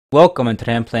Welcome, and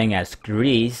today I'm playing as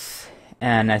Greece,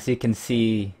 and as you can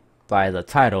see by the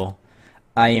title,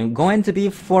 I am going to be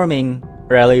forming,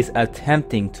 or at least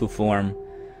attempting to form,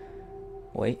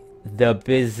 the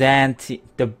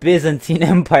Byzantine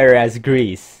Empire as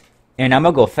Greece. And I'm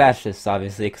gonna go fascist,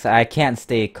 obviously, because I can't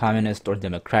stay communist or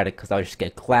democratic, because I'll just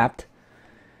get clapped.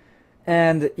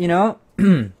 And,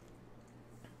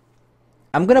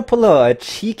 I'm gonna pull a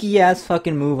cheeky ass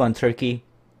fucking move on Turkey.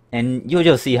 And you'll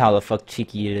just see how the fuck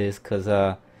cheeky it is, cause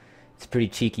it's pretty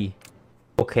cheeky.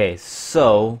 Okay,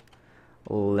 so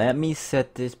let me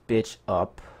set this bitch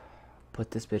up.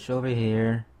 Put this bitch over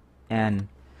here, and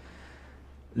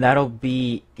that'll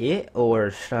be it. Or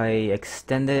should I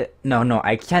extend it? No,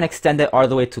 I can't extend it all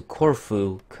the way to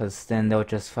Corfu, cause then they'll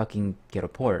just fucking get a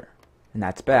port, and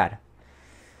that's bad.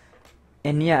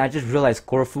 And yeah, I just realized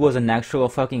Corfu was an actual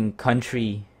fucking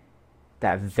country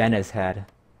that Venice had.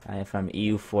 From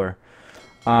HOI4.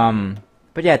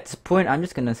 But yeah, at this point, I'm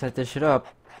just gonna set this shit up,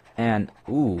 and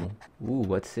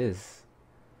what's this?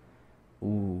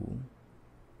 Alright,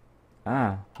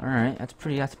 that's a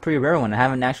pretty rare one. I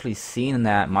haven't actually seen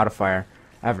that modifier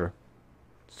ever.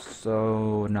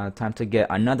 So now time to get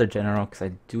another general, because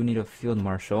I do need a field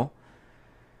marshal.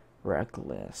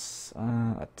 Reckless,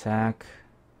 attack.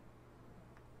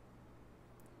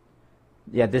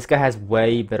 Yeah, this guy has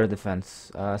way better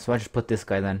defense. So I just put this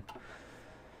guy then,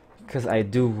 because I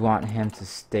do want him to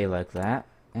stay like that.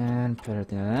 And put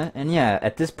everything like that. And yeah,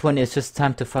 at this point it's just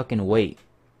time to fucking wait.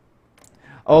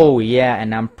 Oh yeah,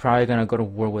 and I'm probably gonna go to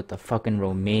war with the fucking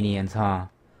Romanians, huh?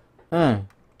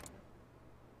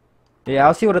 Yeah,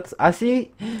 I'll see what it's. I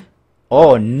see.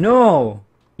 Oh no,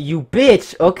 you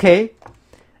bitch. Okay,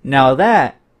 now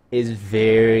that is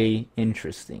very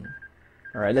interesting.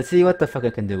 All right, let's see what the fuck I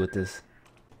can do with this.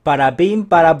 Bada beam,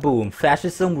 bada boom.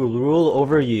 Fascism will rule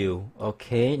over you.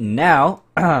 Okay, now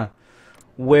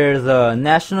we're the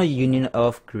National Union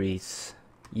of Greece.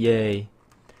 Yay.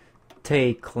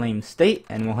 Take claim state,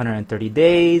 and 130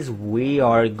 days we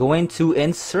are going to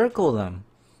encircle them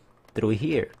through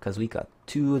here, because we got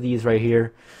two of these right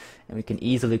here, and we can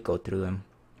easily go through them.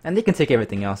 And they can take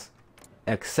everything else,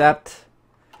 except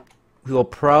we will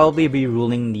probably be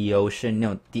ruling the ocean,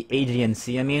 no, the Aegean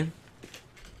Sea, I mean.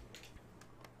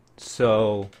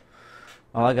 So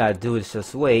all I gotta do is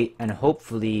just wait and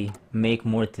hopefully make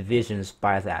more divisions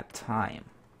by that time.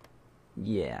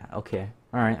 Yeah, okay.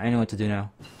 Alright, I know what to do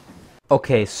now.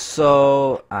 Okay,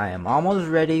 so I am almost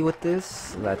ready with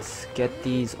this. Let's get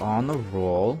these on the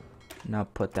roll. Now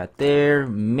put that there.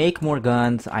 Make more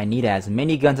guns. I need as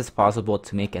many guns as possible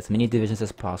to make as many divisions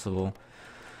as possible,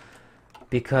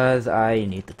 because I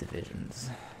need the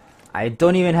divisions. I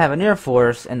don't even have an air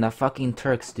force, and the fucking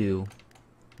Turks do.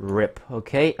 Rip.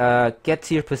 Okay, get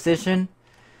to your position.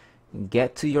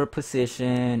 Get to your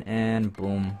position, and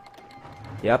boom.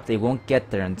 Yep, they won't get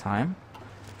there in time.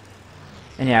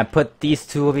 And yeah, I put these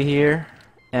two over here.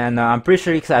 And I'm pretty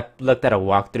sure because I looked at a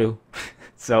walkthrough.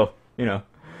 So,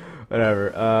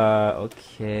 whatever.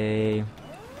 Okay.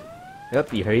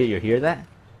 Yep, you hear that?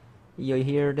 You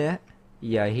hear that?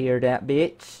 You hear that,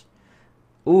 bitch?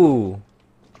 Ooh.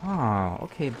 Oh,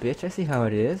 okay, bitch. I see how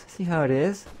it is. I see how it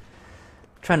is.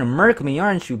 Trying to murk me,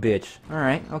 aren't you, bitch?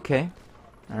 Alright, okay.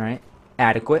 Alright.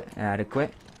 Adequate.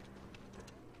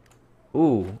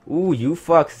 Ooh, you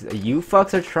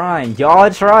fucks are trying. Y'all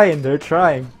are trying. They're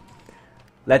trying.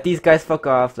 Let these guys fuck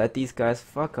off.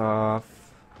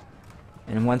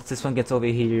 And once this one gets over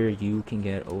here, you can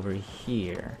get over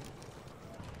here.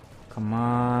 Come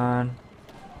on.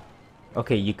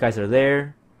 Okay, you guys are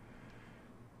there.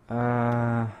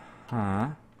 Okay,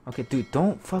 dude,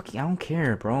 I don't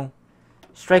care, bro.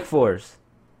 Strike force.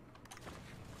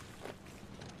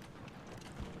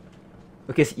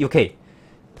 Okay.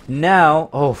 Now,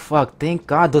 oh fuck, thank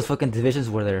God those fucking divisions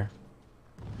were there.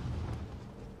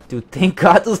 Dude, thank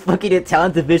God those fucking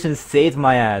Italian divisions saved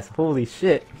my ass. Holy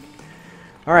shit.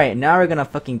 Alright, now we're gonna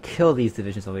fucking kill these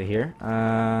divisions over here.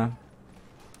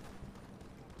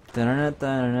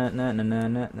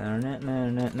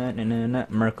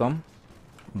 Murk 'em.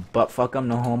 Butt fuck 'em,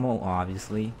 no homo,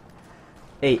 obviously.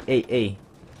 Hey.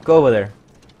 Go over there.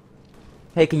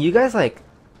 Hey, can you guys, like...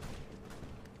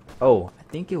 Oh, I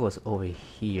think it was over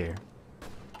here.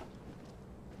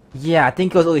 Yeah, I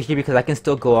think it was over here because I can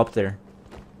still go up there.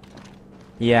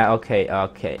 Yeah, okay,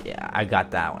 yeah, I got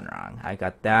that one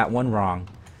wrong.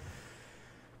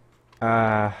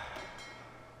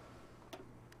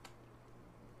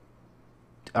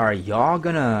 Are y'all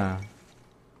gonna...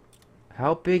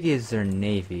 How big is their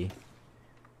navy?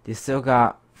 They still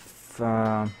got...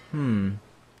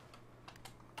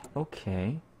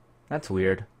 Okay. That's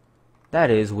weird. That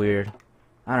is weird.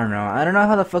 I don't know. I don't know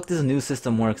how the fuck this new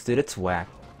system works, dude. It's whack.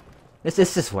 It's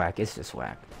just whack. It's just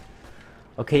whack.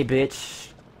 Okay, bitch.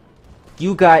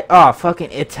 You got... Oh,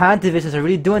 fucking Italian divisions are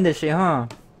really doing this shit, huh?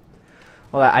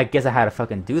 Well, I guess I had to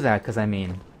fucking do that, because, I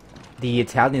mean... The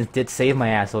Italians did save my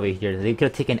ass over here. They could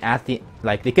have taken Athens...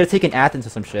 Like, they could have taken Athens or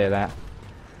some shit like that.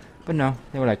 But no.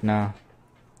 They were like, nah.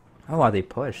 Oh, wow, they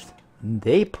pushed.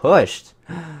 They pushed.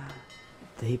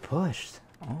 They pushed.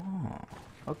 Oh.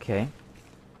 Okay.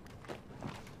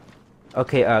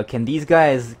 Okay, can these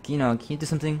guys... You know, can you do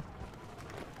something?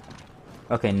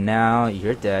 Okay, now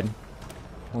you're dead.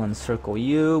 We'll encircle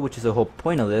you, which is the whole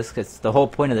point of this, because the whole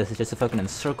point of this is just to fucking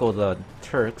encircle the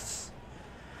Turks.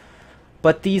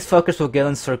 But these fuckers will get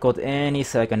encircled any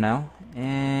second now.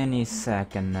 Any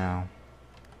second now.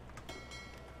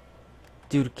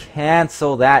 Dude,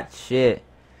 cancel that shit.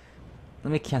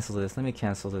 Let me cancel this. Let me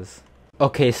cancel this.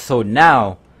 Okay, so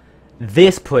now,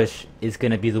 this push is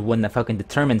gonna be the one that fucking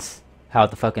determines how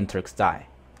the fucking Turks die.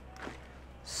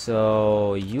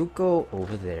 So, you go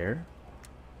over there.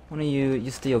 Why don't you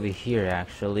stay over here,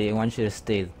 actually. I want you to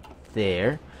stay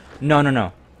there. No, no,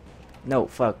 no. No,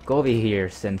 fuck. Go over here,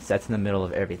 since that's in the middle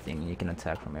of everything. You can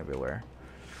attack from everywhere.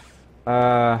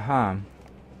 Oh.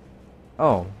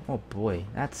 Oh boy.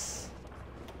 That's...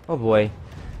 Oh boy.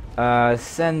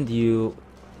 Send you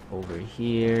over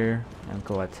here and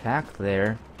go attack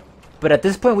there. But at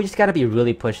this point, we just gotta be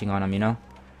really pushing on them, you know?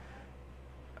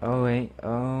 Oh wait.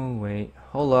 Oh wait.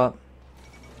 Hold up.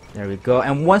 There we go.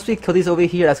 And once we kill these over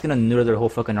here, that's gonna neuter their whole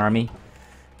fucking army.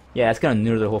 Yeah, that's gonna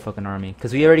neuter their whole fucking army.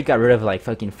 Because we already got rid of like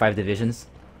fucking 5 divisions.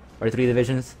 Or 3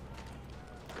 divisions.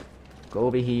 Go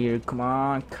over here. Come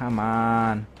on. Come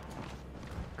on.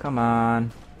 Come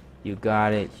on. You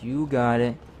got it. You got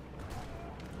it.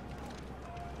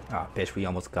 Oh, bitch, we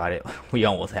almost got it. We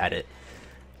almost had it.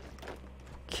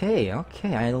 Okay,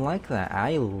 okay. I like that.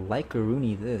 I like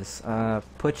Rooney this.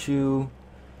 Put you...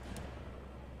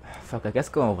 Fuck, I guess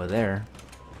go over there.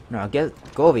 No, I guess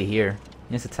go over here.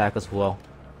 Let's attack as well.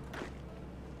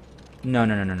 No,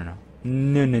 no, no, no, no, no.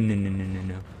 No, no, no, no, no, no,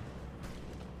 no.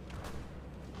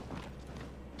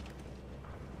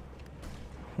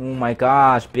 Oh my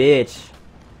gosh, bitch.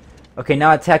 Okay,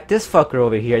 now attack this fucker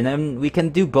over here, and then we can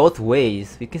do both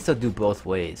ways. We can still do both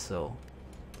ways, so.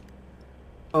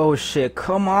 Oh shit,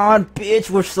 come on, bitch.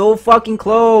 We're so fucking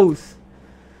close.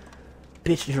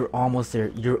 Bitch, you're almost there.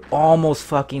 You're almost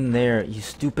fucking there, you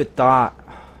stupid thought.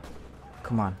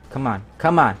 Come on, come on,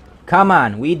 come on, come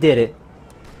on. We did it.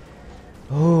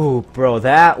 Oh, bro,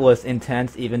 that was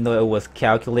intense, even though it was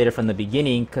calculated from the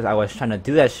beginning, because I was trying to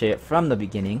do that shit from the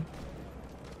beginning.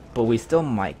 But we still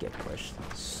might get pushed,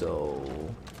 so...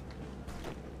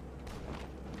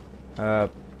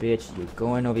 bitch, you're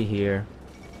going over here.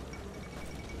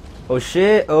 Oh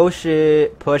shit,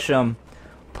 push him.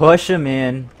 Push him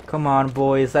in. Come on,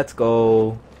 boys, let's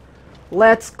go.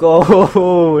 Let's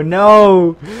go.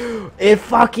 No. It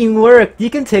fucking worked. You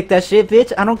can take that shit,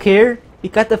 bitch. I don't care. You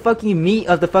got the fucking meat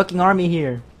of the fucking army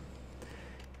here.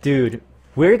 Dude,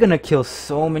 we're gonna kill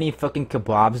so many fucking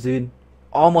kebabs, dude.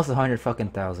 Almost 100 fucking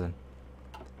thousand.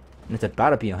 And it's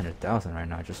about to be 100,000 right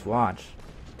now. Just watch.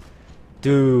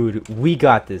 Dude, we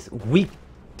got this.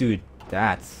 Dude,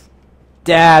 that's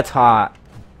hot.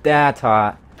 That's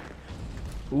hot.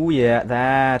 Ooh yeah,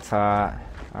 that's hot.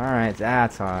 Alright,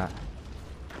 that's hot.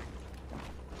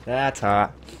 That's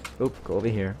hot. Oop, go over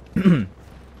here.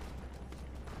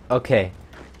 Okay.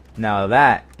 Now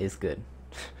that is good.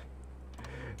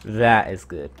 That is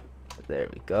good. There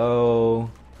we go.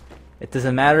 It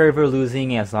doesn't matter if we're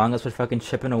losing as long as we're fucking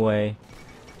chipping away.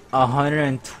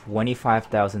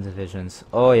 125,000 divisions.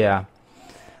 Oh yeah.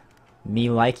 Me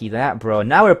likey that, bro.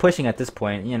 Now we're pushing at this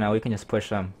point. You know, we can just push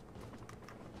them.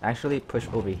 Actually, push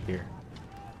over here.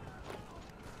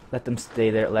 Let them stay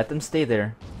there. Let them stay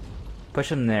there. Push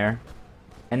them there.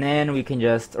 And then we can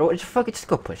just... Oh, fuck it. Just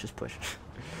go push. Just push.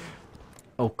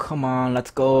 Oh, come on.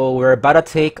 Let's go. We're about to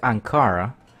take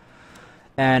Ankara.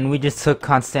 And we just took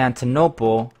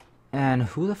Constantinople. And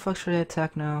who the fuck should I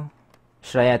attack now?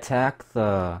 Should I attack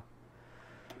the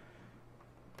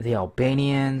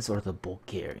Albanians or the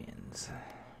Bulgarians?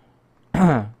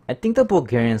 I think the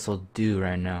Bulgarians will do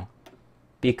right now.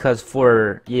 Because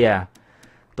for... Yeah.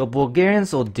 The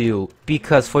Bulgarians will do.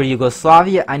 Because for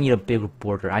Yugoslavia, I need a bigger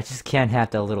border. I just can't have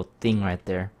that little thing right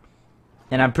there.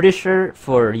 And I'm pretty sure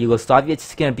for Yugoslavia, it's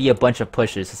just going to be a bunch of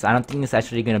pushes. I don't think it's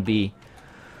actually going to be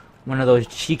one of those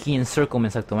cheeky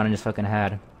encirclements like the one I just fucking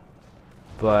had.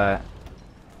 But...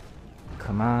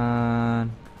 Come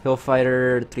on. Hill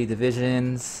fighter, 3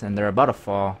 divisions, and they're about to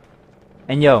fall.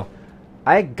 And yo,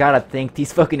 I gotta thank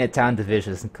these fucking Italian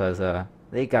divisions because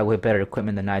they got way better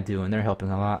equipment than I do, and they're helping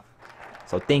a lot.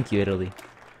 So thank you, Italy.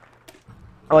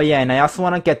 Oh yeah, and I also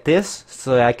want to get this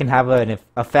so that I can have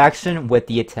a faction with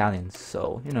the Italians.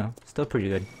 So, you know, still pretty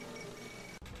good.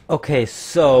 Okay,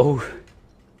 so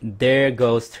there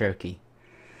goes Turkey.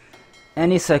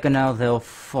 Any second now they'll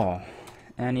fall.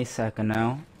 Any second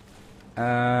now.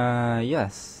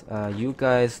 Yes. You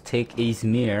guys take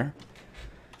Izmir.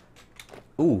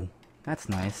 Ooh, that's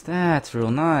nice. That's real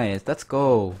nice. Let's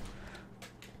go.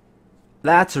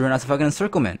 That's a real nice fucking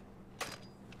encirclement.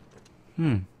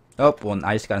 Oh, well,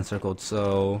 I just got encircled,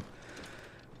 so...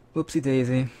 Whoopsie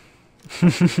daisy.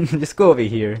 Just go over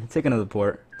here. Take another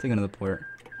port. Take another port.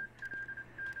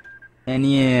 And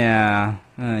yeah.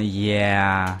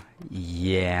 Yeah.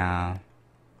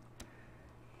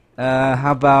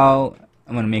 How about...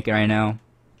 I'm gonna make it right now.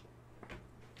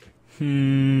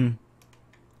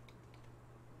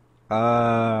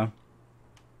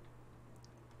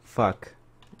 Fuck.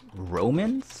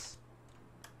 Romans?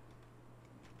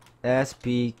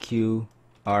 SPQR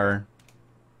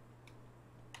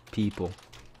people.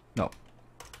 No.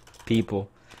 People.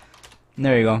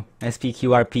 There you go.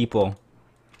 SPQR people.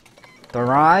 The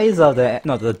rise of the...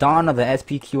 No, the dawn of the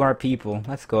SPQR people.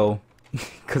 Let's go.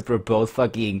 Because we're both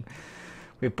fucking...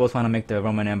 We both want to make the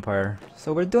Roman Empire.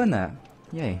 So we're doing that.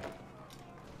 Yay.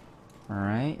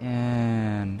 Alright,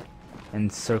 and...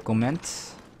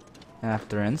 Encirclement.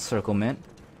 After encirclement.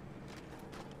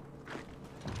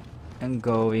 And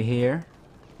go over here.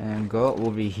 And go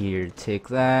over here. Take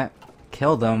that.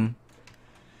 Kill them.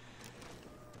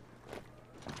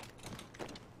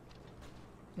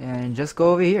 And just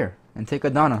go over here. And take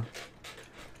Adana.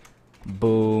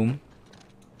 Boom.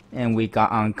 And we got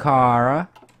Ankara.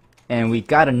 And we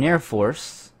got an air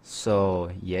force. So,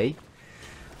 yay.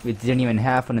 We didn't even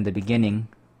have one in the beginning.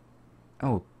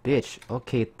 Oh, bitch.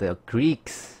 Okay, the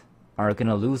Greeks are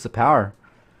gonna lose the power.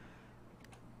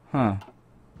 Huh.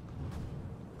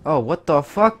 Oh, what the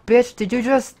fuck, bitch? Did you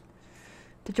just...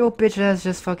 Did your bitch ass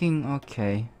just fucking...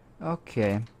 Okay.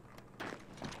 Okay.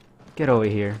 Get over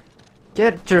here.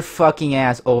 Get your fucking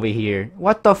ass over here.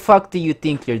 What the fuck do you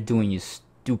think you're doing, you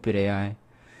stupid AI?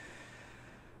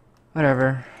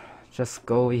 Whatever. Just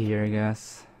go over here, I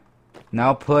guess.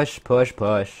 Now push, push,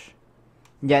 push.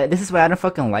 Yeah, this is why I don't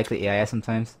fucking like the AI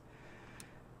sometimes.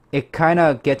 It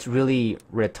kinda gets really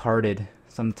retarded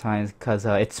sometimes, because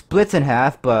it splits in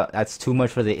half, but that's too much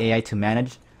for the AI to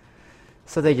manage.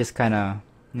 So they just kinda,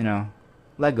 you know,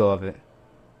 let go of it.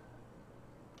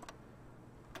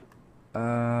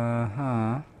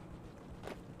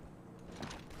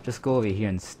 Just go over here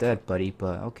instead, buddy,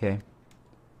 but okay.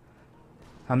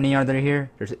 How many are there here?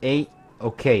 There's 8.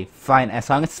 Okay, fine. As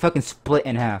long as it's fucking split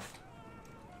in half.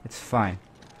 It's fine.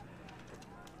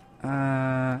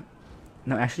 No,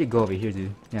 actually go over here,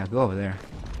 dude. Yeah, go over there.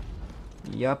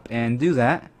 Yup, and do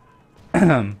that.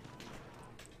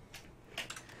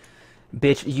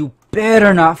 Bitch, you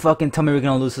better not fucking tell me we're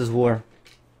gonna lose this war.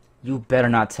 You better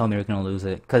not tell me we're gonna lose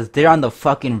it. Because they're on the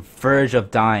fucking verge of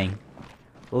dying.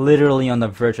 Literally on the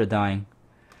verge of dying.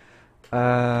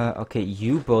 Okay,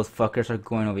 you both fuckers are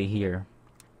going over here.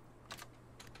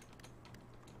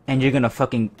 And you're gonna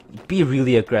fucking be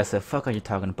really aggressive. Fuck are you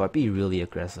talking about? Be really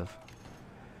aggressive.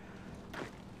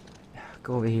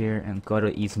 Go over here and go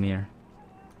to Izmir.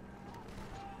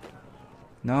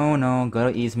 No, no,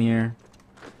 go to Izmir.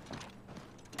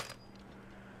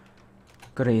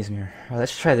 Go to Izmir.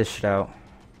 Let's try this shit out.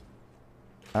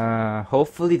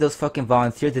 Hopefully those fucking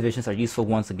volunteer divisions are useful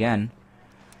once again.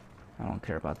 I don't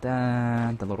care about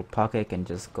that. The little pocket can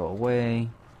just go away.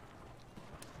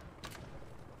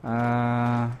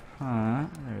 There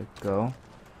we go.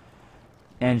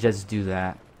 And just do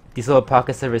that. These little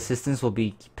pockets of resistance will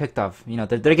be picked off. You know,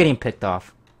 they're getting picked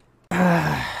off.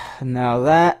 Now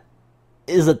that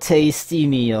is a tasty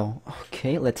meal.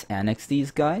 Okay, let's annex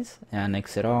these guys.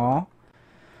 Annex it all.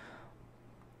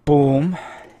 Boom.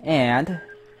 And...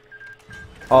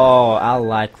 Oh, I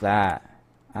like that.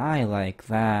 I like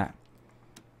that.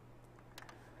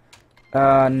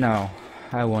 No.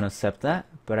 I won't accept that.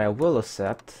 But I will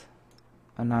accept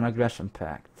a non-aggression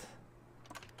pact.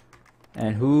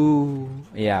 And who...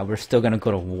 Yeah, we're still gonna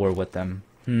go to war with them.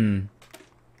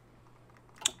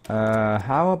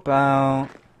 How about...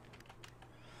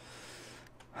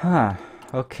 Huh.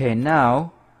 Okay,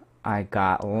 now I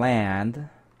got land.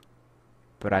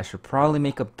 But I should probably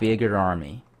make a bigger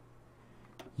army.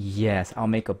 Yes, I'll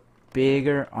make a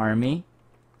bigger army.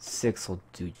 6 will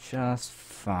do just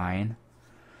fine.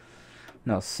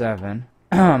 No, 7.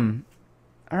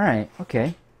 Alright,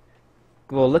 okay.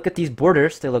 Well, look at these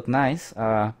borders. They look nice.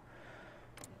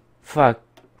 Fuck.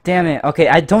 Damn it. Okay,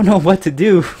 I don't know what to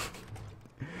do.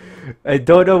 I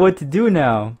don't know what to do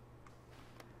now.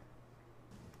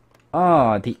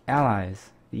 Oh, the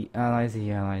Allies. The Allies,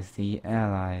 the Allies, the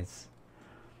Allies.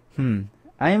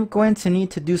 I am going to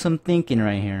need to do some thinking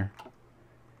right here.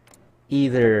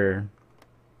 Either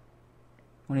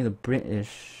only the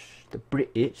British. The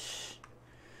British.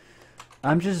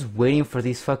 I'm just waiting for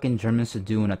these fucking Germans to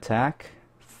do an attack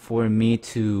for me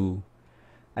to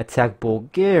attack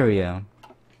Bulgaria.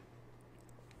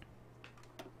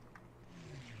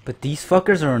 But these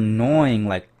fuckers are annoying.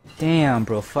 Like, damn,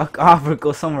 bro. Fuck off or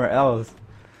go somewhere else.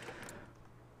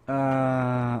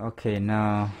 Okay,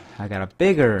 now I got a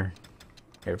bigger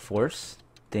Air Force.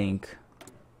 Think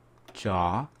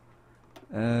jaw.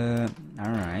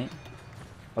 Alright.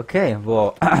 Okay,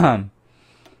 well,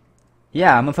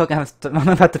 yeah, I'm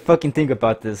gonna have to fucking think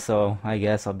about this, so I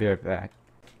guess I'll be right back.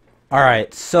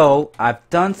 Alright, so I've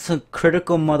done some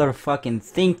critical motherfucking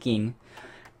thinking,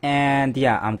 and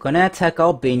yeah, I'm gonna attack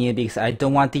Albania because I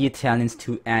don't want the Italians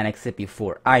to annex it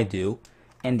before I do,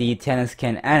 and the Italians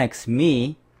can annex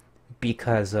me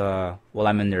because, well,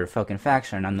 I'm in their fucking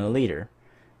faction, I'm the leader.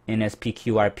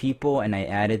 NSPQR people, and I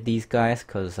added these guys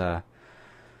because,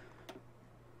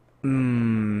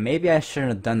 maybe I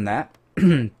shouldn't have done that,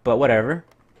 but whatever.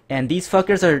 And these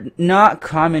fuckers are not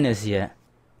communists yet.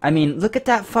 I mean, look at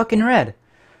that fucking red.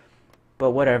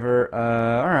 But whatever,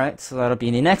 alright, so that'll be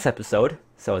in the next episode.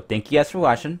 So thank you guys for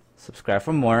watching, subscribe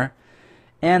for more,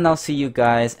 and I'll see you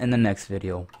guys in the next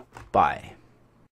video. Bye.